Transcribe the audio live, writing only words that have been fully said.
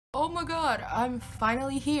Oh my god, I'm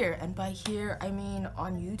finally here, and by here I mean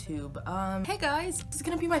on YouTube. Hey guys, this is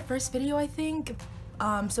gonna be my first video, I think.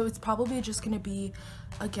 So it's probably just gonna be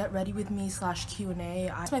a get ready with me / Q&A.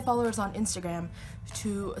 I asked my followers on Instagram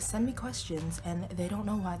to send me questions, and they don't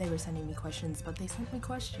know why they were sending me questions, but they sent me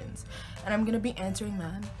questions, and I'm gonna be answering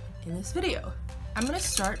them in this video. I'm gonna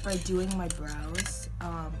start by doing my brows.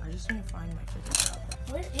 I just need to find my freaking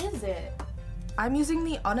brow. Where is it? I'm using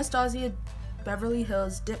the Anastasia Beverly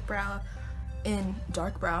Hills Dipbrow in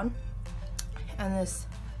dark brown, and this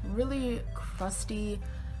really crusty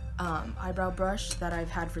eyebrow brush that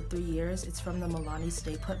I've had for 3 years. It's from the Maybelline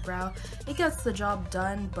Stay Put brow. It gets the job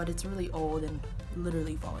done, but it's really old and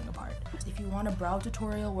literally falling apart. If you want a brow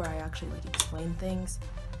tutorial where I actually like explain things,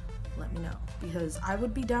 let me know, because I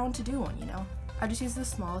would be down to do one, you know? I just use the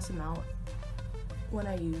smallest amount when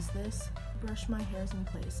I use this. Brush my hairs in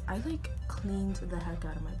place. I like cleaned the heck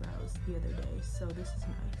out of my brows the other day, so this is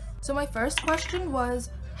nice. So my first question was,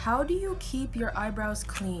 how do you keep your eyebrows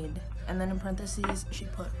cleaned? And then in parentheses, she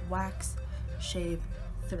put wax, shave,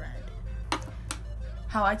 thread.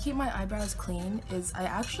 How I keep my eyebrows clean is I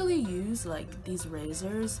actually use like these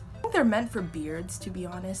razors. I think they're meant for beards, to be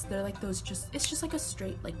honest. They're like those it's just like a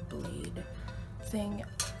straight like blade thing.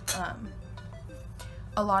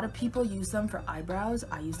 A lot of people use them for eyebrows.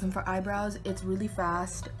 I use them for eyebrows. It's really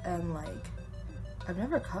fast, and like I've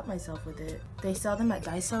never cut myself with it. They sell them at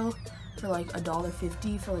Daiso for like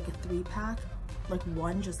 $1.50 for like a 3-pack. Like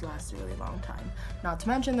one just lasts a really long time. Not to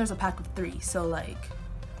mention there's a pack of 3, so like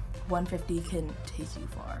 $1.50 can take you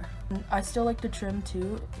far. And I still like to trim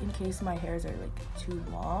too, in case my hairs are like too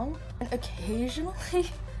long. And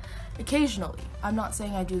occasionally, I'm not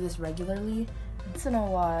saying I do this regularly, once in a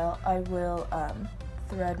while I will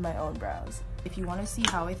thread my own brows. If you want to see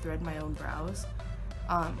how I thread my own brows,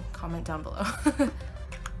 comment down below.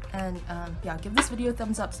 And yeah, give this video a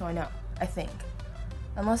thumbs up so I know, I think.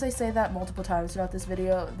 Unless I say that multiple times throughout this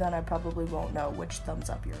video, then I probably won't know which thumbs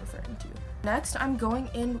up you're referring to. Next, I'm going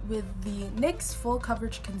in with the NYX Full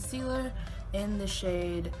Coverage Concealer in the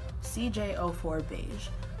shade CJ04 Beige.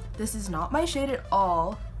 This is not my shade at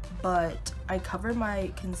all, but I cover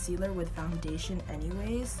my concealer with foundation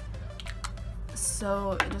anyways,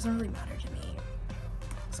 so it doesn't really matter to me.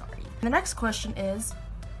 Sorry. The next question is,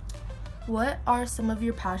 what are some of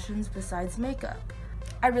your passions besides makeup?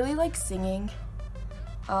 I really like singing.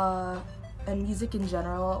 And music in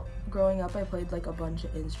general. Growing up, I played like a bunch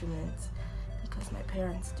of instruments because my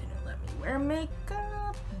parents didn't let me wear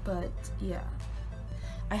makeup, but yeah.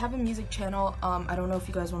 I have a music channel. I don't know if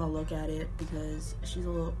you guys want to look at it because she's a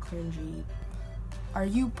little cringy. Are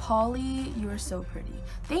you Polly? You are so pretty.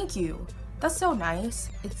 Thank you. That's so nice.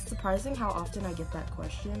 It's surprising how often I get that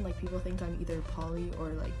question. Like, people think I'm either Polly or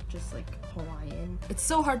like just like Hawaiian. It's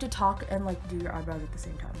so hard to talk and like do your eyebrows at the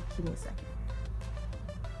same time. Give me a second.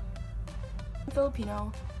 I'm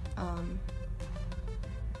Filipino.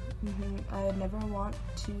 I never want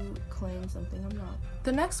to claim something I'm not.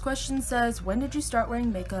 The next question says, when did you start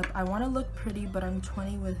wearing makeup? I want to look pretty, but I'm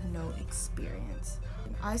 20 with no experience.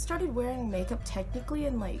 I started wearing makeup technically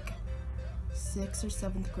in like 6th or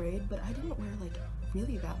 7th grade, but I didn't wear like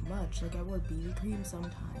really that much. Like, I wore BB cream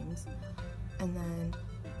sometimes, and then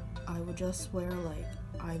I would just wear like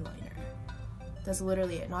eyeliner. That's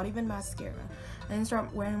literally it, not even mascara. I didn't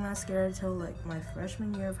start wearing mascara until like my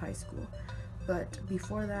freshman year of high school. But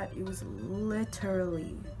before that, it was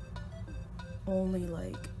literally only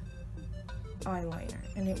like eyeliner,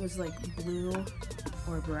 and it was like blue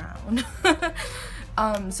or brown.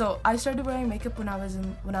 So I started wearing makeup when I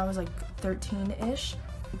was like 13-ish.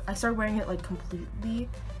 I started wearing it like completely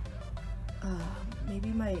maybe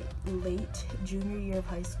my late junior year of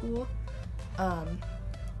high school.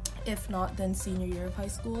 If not, then senior year of high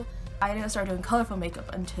school. I didn't start doing colorful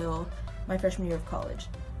makeup until my freshman year of college,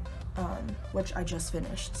 which I just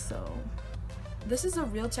finished, so. This is a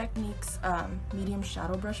Real Techniques medium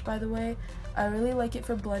shadow brush, by the way. I really like it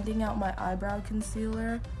for blending out my eyebrow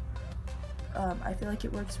concealer. I feel like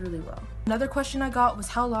it works really well. Another question I got was,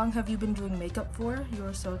 how long have you been doing makeup for?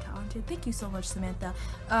 You're so talented. Thank you so much, Samantha.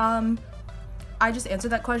 I just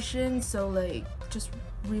answered that question, so like, just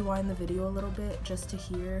rewind the video a little bit just to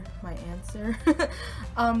hear my answer.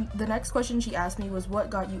 The next question she asked me was, what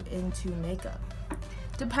got you into makeup?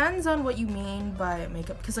 Depends on what you mean by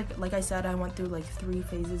makeup, because like I said, I went through like 3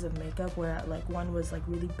 phases of makeup, where like one was like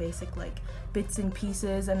really basic, like bits and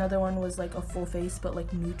pieces, another one was like a full face but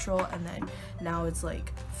like neutral, and then now it's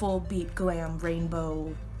like full beat glam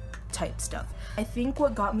rainbow type stuff. I think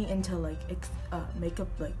what got me into like makeup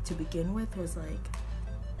like to begin with was like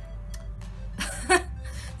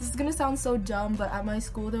This is gonna sound so dumb, but at my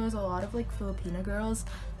school there was a lot of like Filipina girls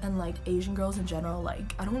and like Asian girls in general,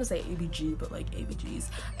 like I don't want to say ABG, but like ABGs,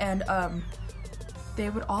 and they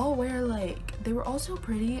would all wear like, they were all so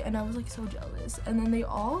pretty, and I was like so jealous. And then they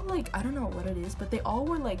all like, I don't know what it is, but they all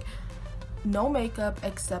were like no makeup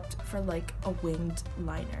except for like a winged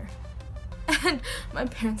liner. And my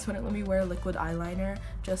parents wouldn't let me wear liquid eyeliner,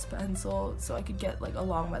 just pencil, so I could get like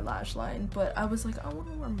along my lash line. But I was like, I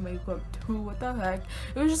want to wear makeup too, what the heck.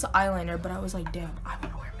 It was just eyeliner, but I was like, damn, I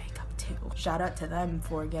want to wear makeup too. Shout out to them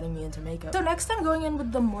for getting me into makeup. So next I'm going in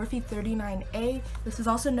with the Morphe 39A. This is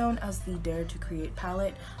also known as the Dare to Create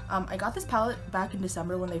palette. I got this palette back in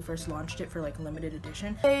December when they first launched it for like limited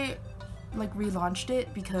edition. They like relaunched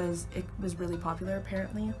it because it was really popular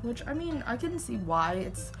apparently, which I mean I can see why.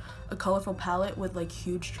 It's a colorful palette with like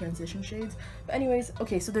huge transition shades. But anyways,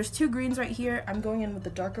 okay, so there's two greens right here. I'm going in with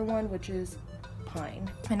the darker one, which is Pine.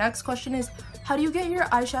 My next question is, how do you get your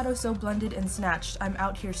eyeshadow so blended and snatched? I'm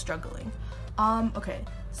out here struggling. Okay,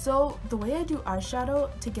 so the way I do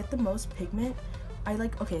eyeshadow to get the most pigment, I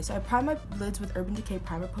like, okay, so I prime my lids with Urban Decay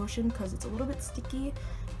Primer Potion because it's a little bit sticky,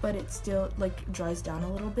 but it still like dries down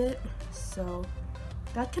a little bit. So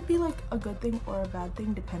that could be like a good thing or a bad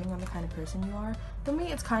thing depending on the kind of person you are. For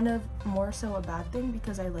me, it's kind of more so a bad thing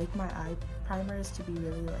because I like my eye primers to be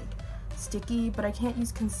really like sticky, but I can't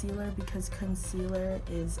use concealer because concealer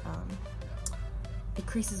is it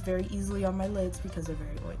creases very easily on my lids because they're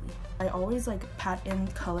very oily. I always like pat in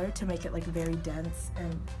color to make it like very dense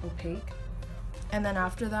and opaque. And then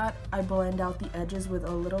after that, I blend out the edges with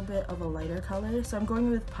a little bit of a lighter color. So I'm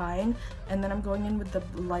going with Pine, and then I'm going in with the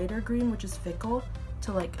lighter green, which is Fickle,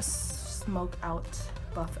 to like smoke out,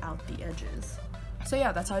 buff out the edges. So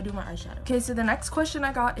yeah, that's how I do my eyeshadow. Okay, so the next question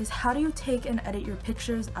I got is, how do you take and edit your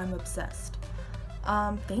pictures? I'm obsessed.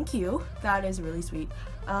 Thank you. That is really sweet.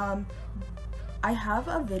 I have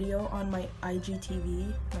a video on my IGTV,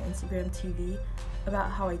 my Instagram TV,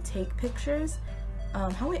 about how I take pictures.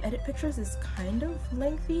 How I edit pictures is kind of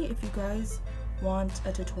lengthy. If you guys want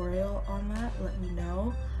a tutorial on that, let me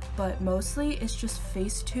know. But mostly it's just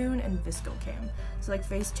Facetune and ViscoCam. So like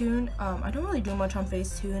Facetune, I don't really do much on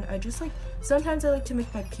Facetune. I just like, sometimes I like to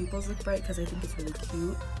make my pupils look bright because I think it's really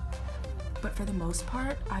cute. But for the most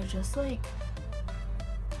part, I just like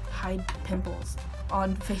hide pimples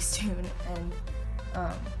on Facetune and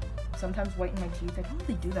sometimes whiten my teeth. I don't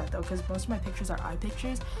really do that though because most of my pictures are eye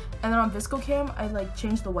pictures. And then on ViscoCam, I like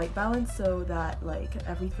change the white balance so that like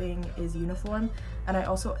everything is uniform. And I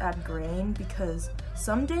also add grain because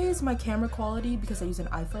some days my camera quality, because I use an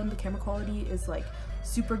iPhone, the camera quality is like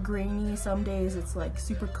super grainy. Some days it's like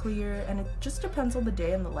super clear, and it just depends on the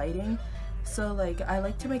day and the lighting. So like I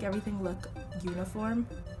like to make everything look uniform.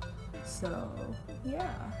 So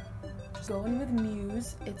yeah. Going with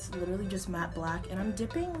Muse, it's literally just matte black, and I'm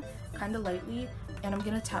dipping kind of lightly, and I'm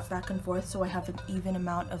gonna tap back and forth so I have an even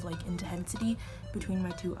amount of like intensity between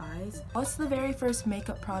my two eyes. What's the very first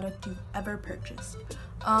makeup product you've ever purchased?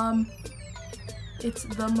 It's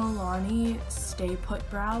the Milani Stay Put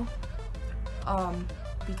Brow,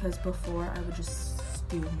 because before I would just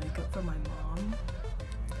steal makeup from my mom,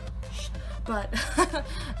 but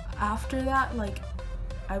after that, like,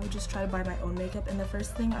 I would just try to buy my own makeup, and the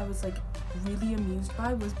first thing I was like really amused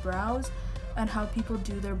by was brows and how people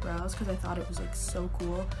do their brows, because I thought it was like so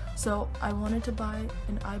cool. So I wanted to buy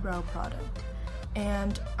an eyebrow product,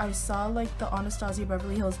 and I saw like the Anastasia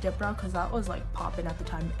Beverly Hills Dipbrow because that was like popping at the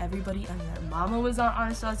time. Everybody and their mama was on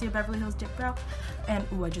Anastasia Beverly Hills Dipbrow, and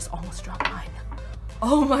ooh, I just almost dropped mine.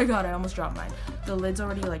 Oh my god, I almost dropped mine. The lid's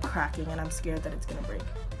already like cracking and I'm scared that it's gonna break,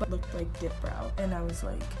 but it looked like Dipbrow, and I was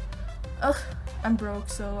like, ugh, I'm broke,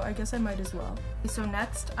 so I guess I might as well. So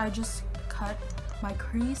next, I just cut my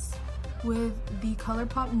crease with the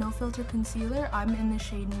Colourpop No Filter Concealer. I'm in the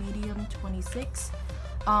shade Medium 26.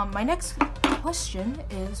 My next question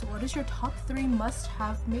is, what is your top 3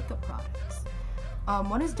 must-have makeup products?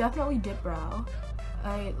 One is definitely Dipbrow.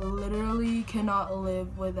 I literally cannot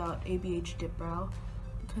live without ABH Dipbrow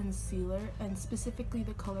Concealer, and specifically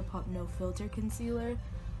the Colourpop No Filter Concealer.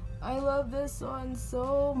 I love this one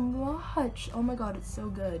so much. Oh my god, it's so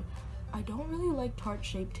good. I don't really like Tarte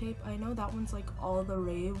Shape Tape. I know that one's like all the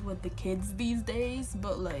rave with the kids these days,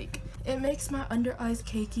 but like it makes my under eyes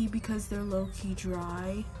cakey because they're low-key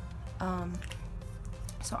dry.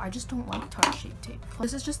 So I just don't like Tarte Shape Tape.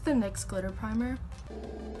 This is just the NYX glitter primer.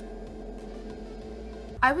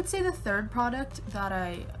 I would say the third product that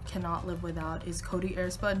I cannot live without is Coty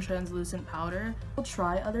Airspun Translucent Powder. I'll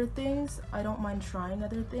try other things. I don't mind trying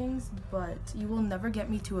other things, but you will never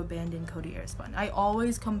get me to abandon Coty Airspun. I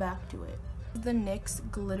always come back to it. The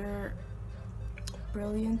NYX Glitter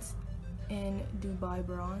Brilliance in Dubai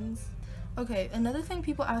Bronze. Okay, another thing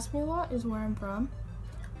people ask me a lot is where I'm from.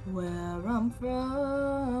 Where I'm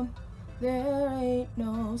from, there ain't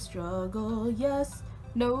no struggle, yes,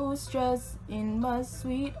 no stress in my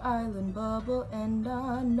sweet island bubble, and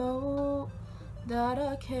I know that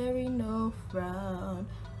I carry no frown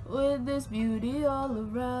with this beauty all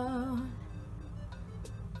around.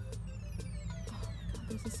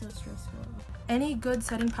 This is so stressful. Any good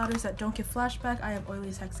setting powders that don't give flashback? I have oily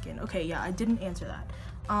as heck skin. Okay, yeah, I didn't answer that.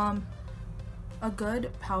 A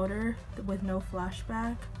good powder with no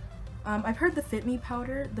flashback. I've heard the Fit Me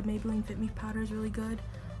powder, the Maybelline Fit Me powder is really good,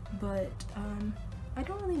 but I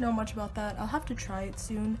don't really know much about that. I'll have to try it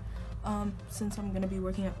soon. Since I'm gonna be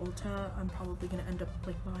working at Ulta, I'm probably gonna end up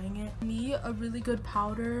like buying it. Me, a really good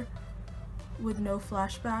powder with no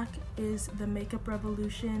flashback is the Makeup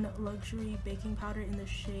Revolution Luxury Baking Powder in the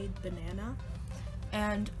shade Banana.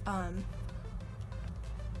 And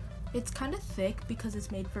it's kind of thick because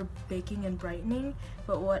it's made for baking and brightening,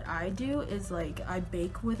 but what I do is like I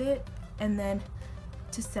bake with it, and then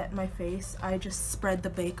to set my face I just spread the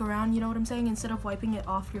bake around, you know what I'm saying? Instead of wiping it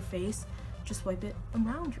off your face, just wipe it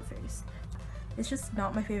around your face. It's just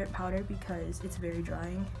not my favorite powder because it's very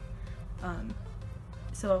drying.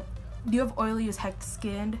 So do you have oily as heck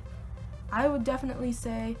skin? I would definitely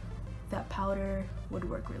say that powder would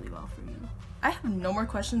work really well for you. I have no more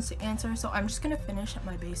questions to answer, so I'm just gonna finish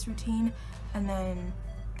my base routine, and then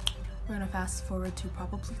we're gonna fast forward to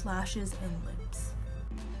probably lashes and lips.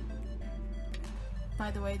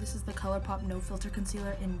 By the way, this is the Colourpop No Filter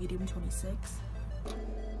Concealer in medium 26.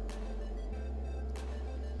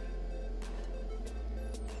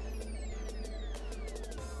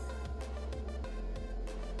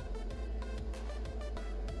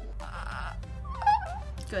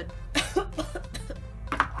 Good.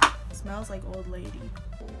 Smells like old lady.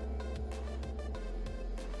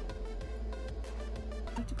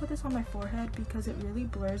 I like to put this on my forehead because it really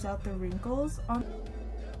blurs out the wrinkles on.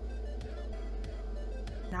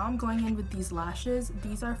 Now I'm going in with these lashes.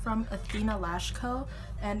 These are from Athena Lash Co,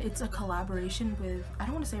 and it's a collaboration with, I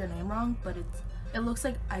don't want to say her name wrong, but it looks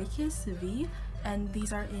like Eykiss V, and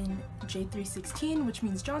these are in J316, which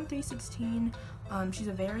means John 3:16. She's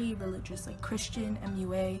a very religious, like Christian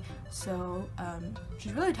MUA, so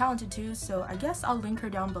she's really talented too, so I guess I'll link her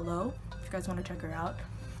down below if you guys want to check her out.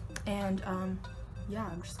 And yeah,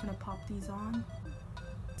 I'm just gonna pop these on.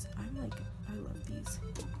 I love these.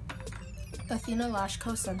 Athena Lash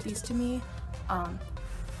Co sent these to me,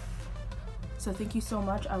 so thank you so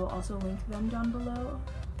much. I will also link them down below.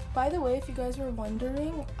 By the way, if you guys were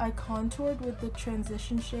wondering, I contoured with the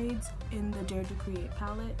transition shades in the Dare to Create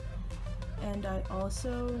palette, and I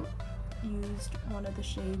also used one of the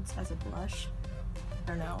shades as a blush. I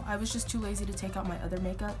don't know, I was just too lazy to take out my other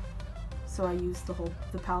makeup, so I used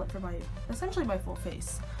the palette for essentially my full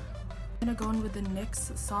face. I'm gonna go in with the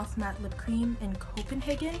NYX Soft Matte Lip Cream in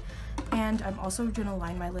Copenhagen, and I'm also gonna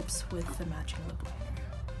line my lips with the matching lip liner.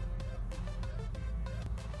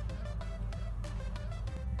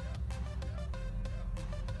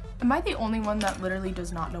 Am I the only one that literally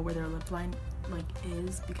does not know where their lip line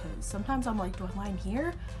is? Because sometimes I'm like, do I line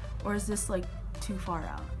here, or is this like too far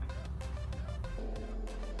out?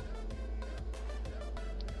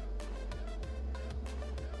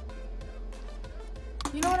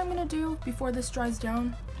 You know what I'm gonna do before this dries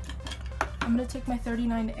down? I'm gonna take my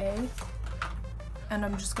 39A and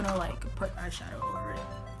I'm just gonna like put eyeshadow over it.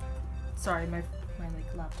 Sorry, my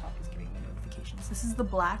like laptop is giving me notifications. This is the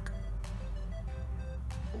black.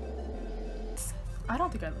 I don't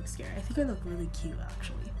think I look scary. I think I look really cute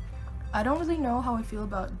actually. I don't really know how I feel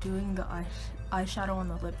about doing the eyeshadow on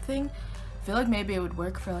the lip thing. I feel like maybe it would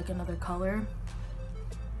work for like another color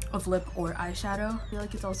of lip or eyeshadow. I feel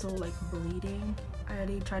like it's also like bleeding. I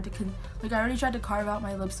already tried to carve out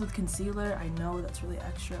my lips with concealer. I know that's really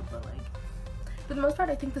extra, but like for the most part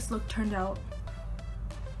I think this look turned out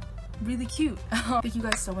really cute. Thank you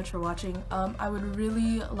guys so much for watching. I would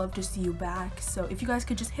really love to see you back, so if you guys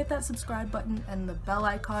could just hit that subscribe button and the bell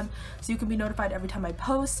icon so you can be notified every time I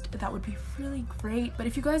post, that would be really great. But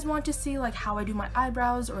if you guys want to see like how I do my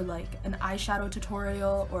eyebrows or like an eyeshadow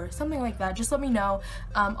tutorial or something like that, just let me know.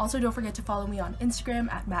 Also don't forget to follow me on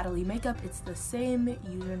Instagram at Madeline Makeup. It's the same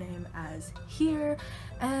username as here.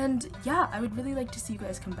 And yeah, I would really like to see you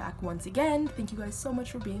guys come back once again. Thank you guys so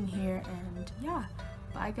much for being here, and yeah,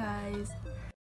 bye guys.